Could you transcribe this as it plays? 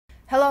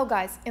Hello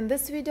guys, in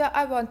this video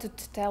I wanted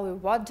to tell you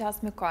what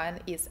Jasmy coin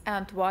is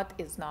and what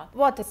is not,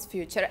 what is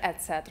future,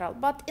 etc.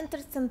 But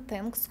interesting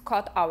things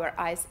caught our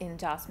eyes in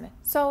Jasmy.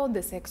 So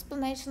this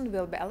explanation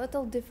will be a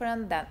little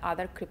different than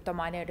other crypto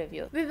money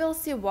reviews. We will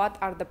see what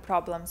are the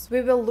problems,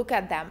 we will look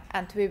at them,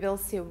 and we will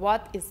see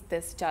what is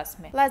this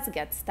Jasmy. Let's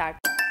get started.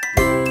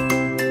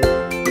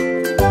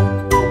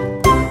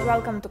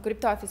 Welcome to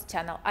Kripto Office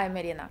channel, I'm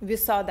Iryna. We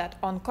saw that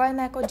on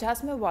CoinEcho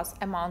Jasmy was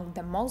among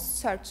the most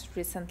searched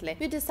recently.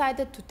 We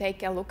decided to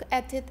take a look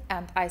at it,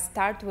 and I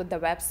start with the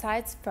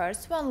websites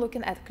first when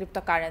looking at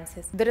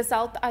cryptocurrencies. The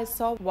result I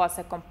saw was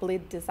a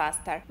complete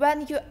disaster.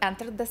 When you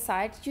enter the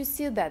site, you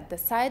see that the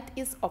site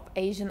is of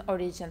Asian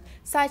origin,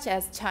 such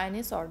as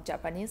Chinese or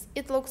Japanese.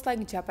 It looks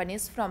like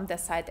Japanese from the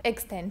site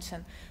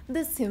extension.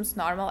 This seems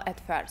normal at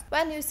first.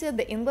 When you see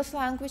the English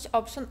language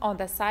option on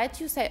the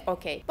site, you say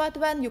okay, but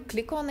when you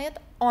click on it,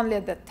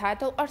 only the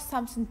title or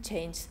something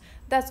changed.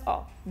 That's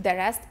all. The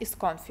rest is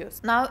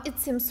confused. Now it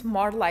seems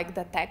more like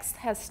the text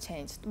has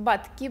changed,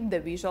 but keep the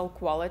visual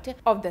quality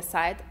of the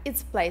site,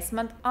 its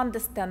placement,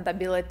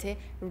 understandability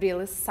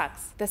really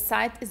sucks. The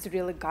site is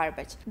really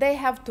garbage. They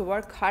have to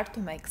work hard to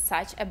make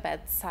such a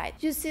bad site.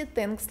 You see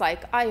things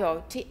like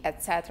IoT,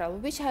 etc.,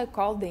 which I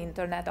call the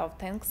Internet of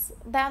Things,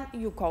 then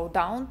you go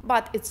down,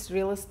 but it's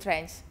really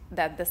strange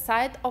that the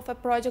site of a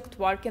project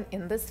working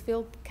in this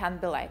field can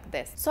be like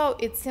this. So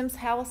it seems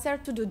healthier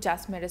to do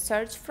Jasmy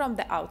research from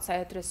the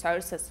outside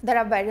resources. There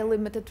are very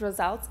limited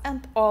results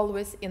and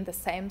always in the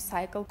same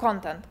cycle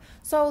content.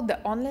 So the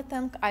only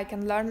thing I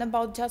can learn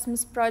about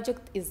Jasmy's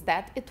project is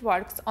that it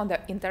works on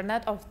the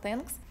Internet of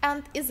Things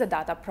and is a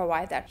data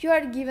provider. You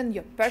are giving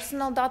your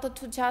personal data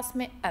to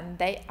Jasmy and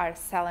they are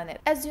selling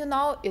it. As you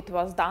know, it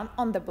was done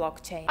on the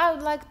blockchain. I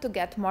would like to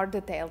get more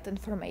detailed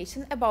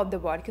information about the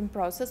working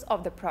process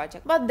of the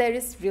project, but there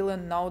is really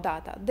no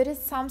data. There is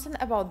something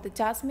about the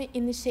Jasmy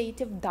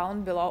initiative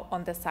down below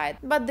on the site,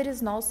 but there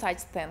is no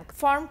such thing.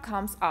 Form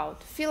comes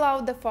out. Fill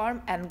out the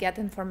form and get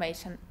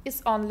information.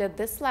 Is only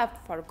this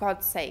left, for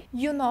God's sake?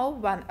 You know,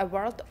 when a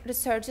world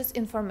researches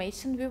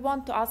information, we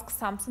want to ask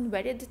something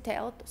very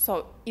detailed,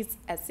 so it's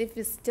as if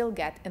we still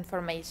get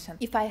information.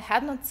 If I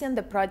had not seen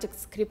the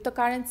project's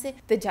cryptocurrency,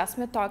 the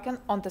Jasmy token,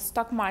 on the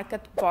stock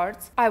market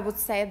boards, I would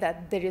say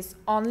that there is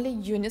only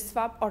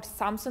Uniswap or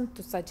something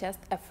to suggest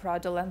a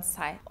fraudulent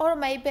site. Or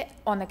maybe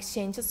on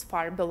exchanges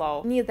far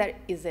below. Neither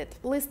is it.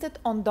 Listed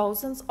on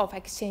dozens of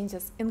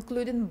exchanges,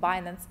 including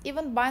Binance.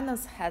 Even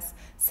Binance has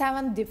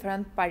 7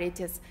 different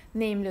parities,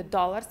 namely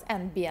dollars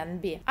and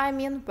BNB. I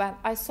mean, when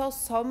I saw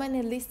so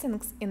many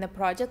listings in a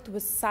project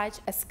with such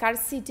a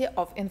scarcity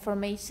of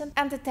information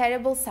and a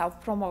terrible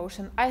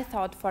self-promotion, I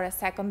thought for a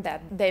second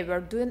that they were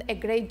doing a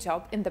great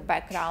job in the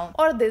background,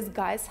 or these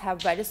guys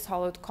have very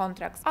solid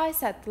contracts. I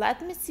said,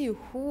 let me see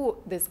who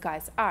these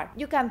guys are.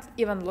 You can't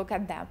even look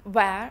at them.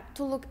 Where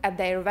to look at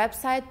their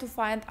website to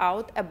find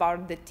out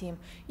about the team?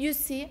 You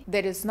see,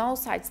 there is no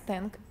such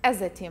thing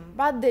as a team,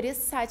 but there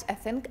is such a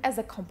thing as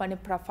a company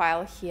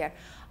profile here.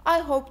 I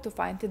hope to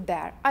find it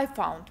there. I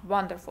found.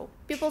 Wonderful.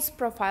 People's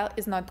profile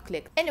is not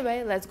clicked.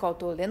 Anyway, let's go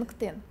to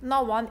LinkedIn.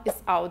 No one is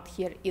out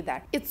here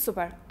either. It's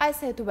super. I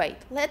said wait,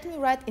 let me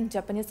write in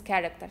Japanese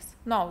characters.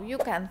 No, you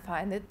can't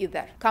find it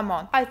either. Come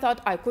on, I thought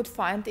I could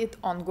find it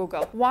on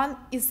Google. One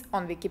is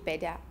on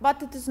Wikipedia,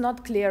 but it is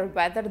not clear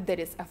whether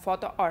there is a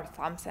photo or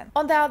something.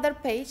 On the other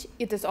page,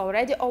 it is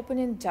already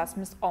opening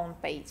Jasmy's own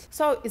page.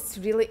 So it's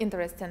really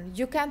interesting.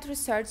 You can't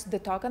research the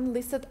token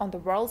listed on the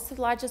world's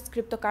largest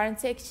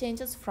cryptocurrency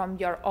exchanges from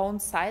your own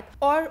site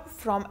or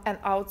from an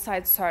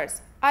outside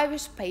source. I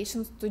wish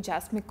patience to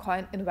Jasmy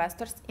coin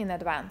investors in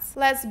advance.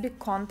 Let's be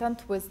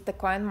content with the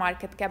coin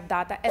market cap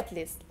data at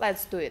least.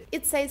 Let's do it.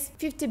 It says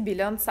 50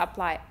 billion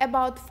supply,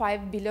 about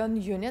 5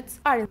 billion units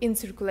are in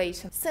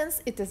circulation.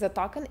 Since it is a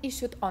token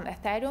issued on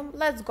Ethereum,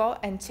 let's go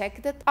and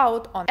check it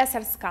out on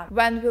SRScan.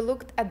 When we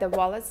looked at the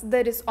wallets,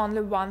 there is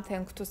only one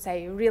thing to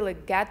say, really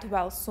get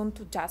well soon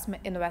to Jasmy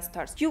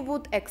investors. You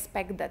would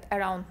expect that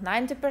around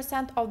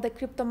 90% of the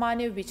crypto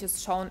money, which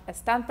is shown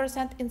as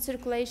 10% in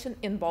circulation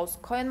in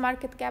both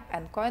CoinMarketCap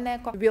and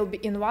CoinEcho, will be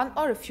in one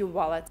or a few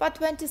wallets, but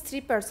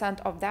 23%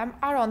 of them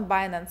are on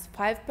Binance,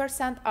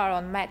 5% are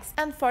on Max,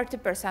 and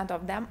 40%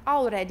 of them are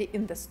already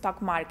in the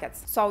stock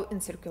markets, so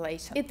in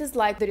circulation. It is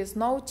like there is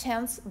no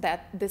chance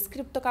that this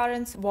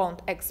cryptocurrency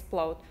won't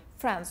explode.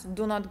 Friends,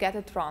 do not get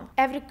it wrong.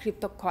 Every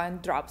crypto coin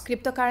drops.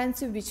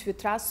 Cryptocurrency which we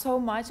trust so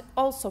much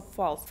also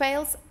falls.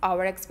 Fails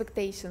our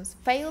expectations.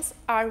 Fails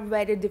are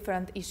very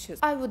different issues.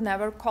 I would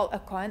never call a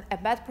coin a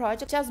bad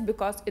project just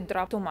because it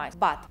dropped too much.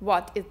 But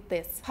what is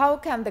this? How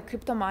can the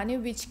crypto money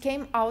which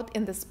came out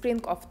in the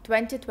spring of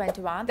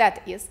 2021,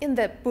 that is, in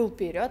the bull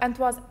period, and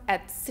was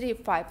at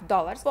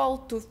 $3-5, fall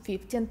to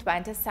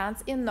 15-20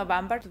 cents in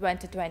November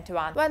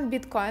 2021, when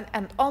Bitcoin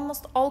and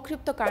almost all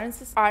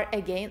cryptocurrencies are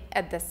again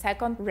at the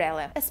second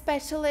rally? Especially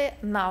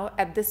now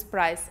at this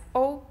price.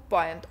 Oh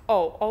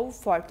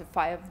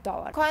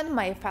 $0.0045. Coin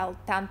may fail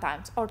 10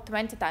 times or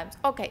 20 times.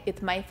 Okay,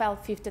 it may fail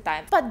 50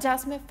 times, but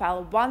Jasmy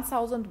fell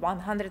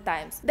 1100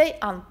 times. They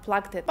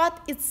unplugged it, but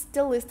it's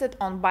still listed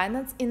on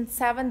Binance in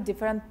 7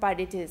 different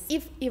parities.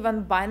 If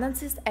even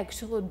Binance is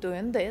actually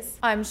doing this,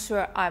 I'm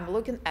sure I'm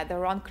looking at the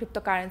wrong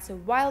cryptocurrency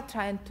while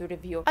trying to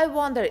review. I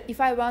wonder if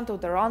I went to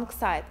the wrong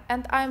site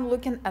and I'm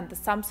looking at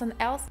something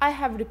else. I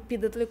have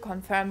repeatedly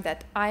confirmed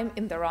that I'm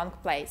in the wrong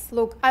place.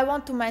 Look, I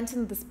want to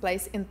mention this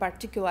place in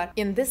particular.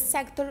 In this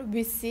sector,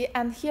 we see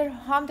and hear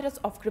hundreds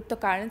of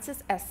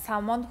cryptocurrencies as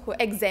someone who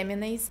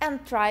examines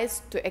and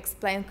tries to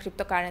explain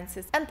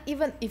cryptocurrencies. And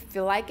even if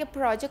we like a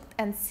project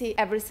and see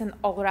everything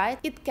alright,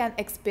 it can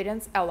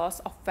experience a loss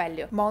of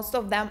value. Most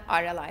of them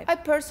are alive. I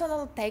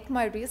personally take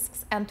my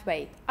risks and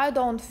wait. I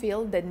don't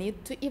feel the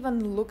need to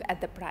even look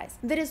at the price.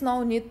 There is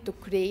no need to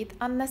create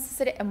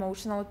unnecessary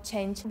emotional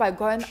change by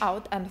going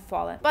out and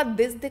falling. But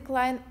this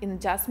decline in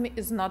Jasmy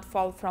is not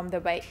fall from the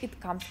way it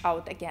comes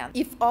out again.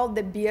 If all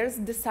the bears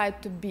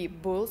decide to be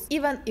bulls,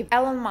 even if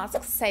Elon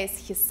Musk says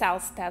he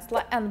sells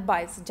Tesla and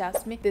buys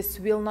Jasmy, this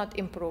will not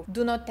improve.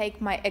 Do not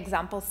take my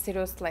example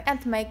seriously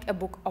and make a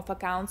book of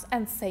accounts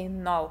and say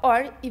no.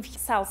 Or if he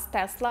sells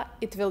Tesla,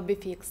 it will be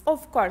fixed.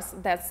 Of course,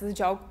 that's the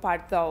joke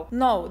part though.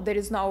 No, there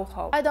is no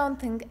hope. I don't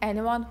think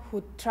anyone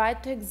who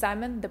tried to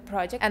examine the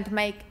project and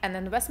make an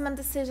investment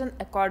decision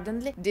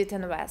accordingly did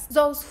invest.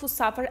 Those who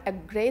suffer a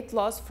great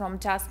loss from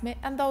Jasmy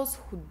and those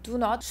who do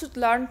not should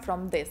learn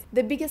from this.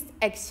 The biggest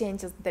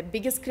exchanges, the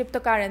biggest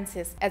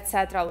cryptocurrencies,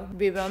 etc.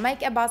 We will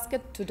make a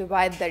basket to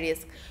divide the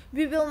risk.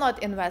 We will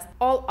not invest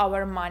all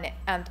our money,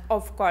 and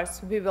of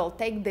course we will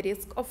take the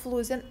risk of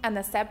losing and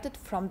accept it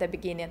from the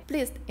beginning.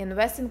 Please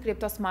invest in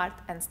crypto smart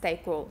and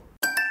stay cool.